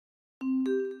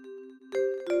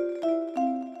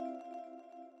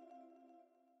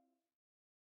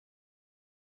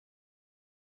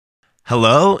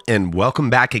Hello and welcome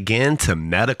back again to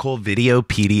Medical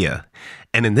Videopedia.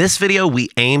 And in this video, we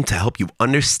aim to help you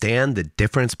understand the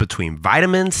difference between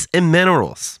vitamins and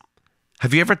minerals.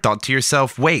 Have you ever thought to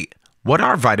yourself, wait, what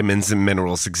are vitamins and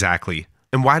minerals exactly?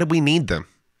 And why do we need them?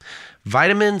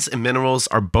 Vitamins and minerals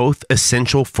are both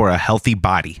essential for a healthy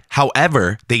body.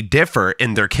 However, they differ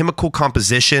in their chemical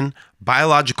composition,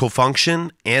 biological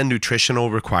function, and nutritional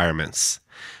requirements.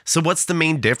 So what's the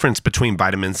main difference between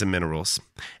vitamins and minerals?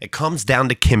 It comes down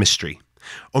to chemistry,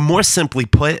 or more simply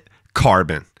put,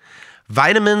 carbon.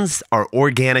 Vitamins are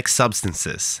organic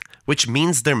substances, which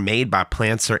means they're made by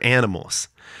plants or animals.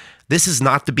 This is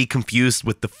not to be confused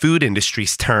with the food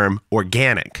industry's term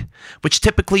organic, which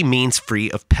typically means free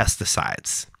of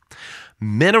pesticides.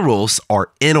 Minerals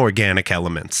are inorganic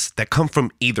elements that come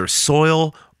from either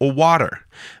soil or water.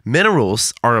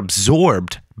 Minerals are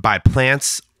absorbed by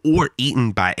plants or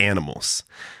eaten by animals.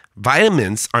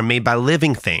 Vitamins are made by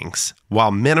living things,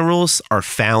 while minerals are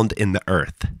found in the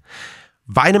earth.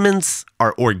 Vitamins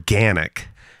are organic.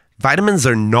 Vitamins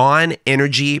are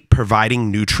non-energy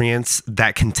providing nutrients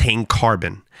that contain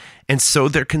carbon, and so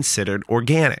they're considered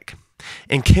organic.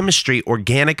 In chemistry,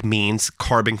 organic means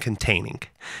carbon containing.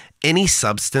 Any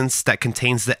substance that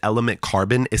contains the element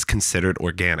carbon is considered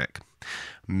organic.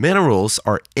 Minerals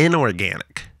are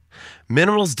inorganic.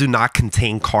 Minerals do not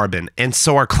contain carbon and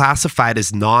so are classified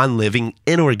as non-living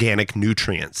inorganic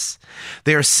nutrients.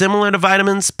 They are similar to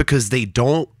vitamins because they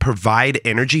don't provide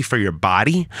energy for your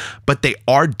body, but they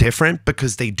are different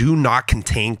because they do not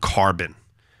contain carbon.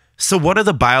 So what are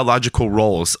the biological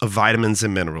roles of vitamins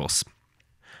and minerals?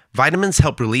 Vitamins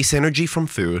help release energy from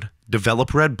food,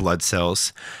 develop red blood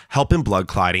cells, help in blood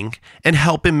clotting, and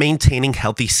help in maintaining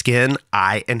healthy skin,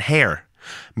 eye, and hair.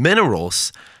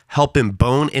 Minerals help in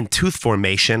bone and tooth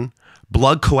formation,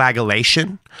 blood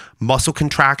coagulation, muscle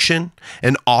contraction,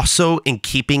 and also in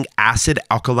keeping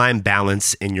acid-alkaline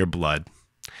balance in your blood.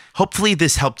 Hopefully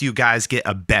this helped you guys get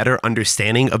a better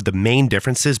understanding of the main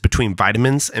differences between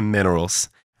vitamins and minerals.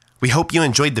 We hope you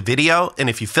enjoyed the video, and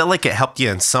if you feel like it helped you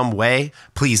in some way,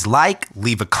 please like,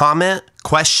 leave a comment,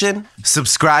 question,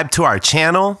 subscribe to our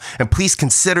channel, and please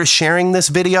consider sharing this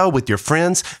video with your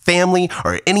friends, family,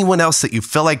 or anyone else that you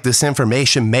feel like this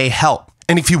information may help.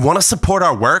 And if you want to support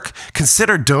our work,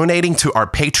 consider donating to our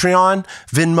Patreon,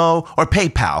 Venmo, or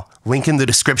PayPal, link in the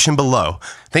description below.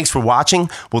 Thanks for watching.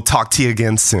 We'll talk to you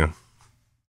again soon.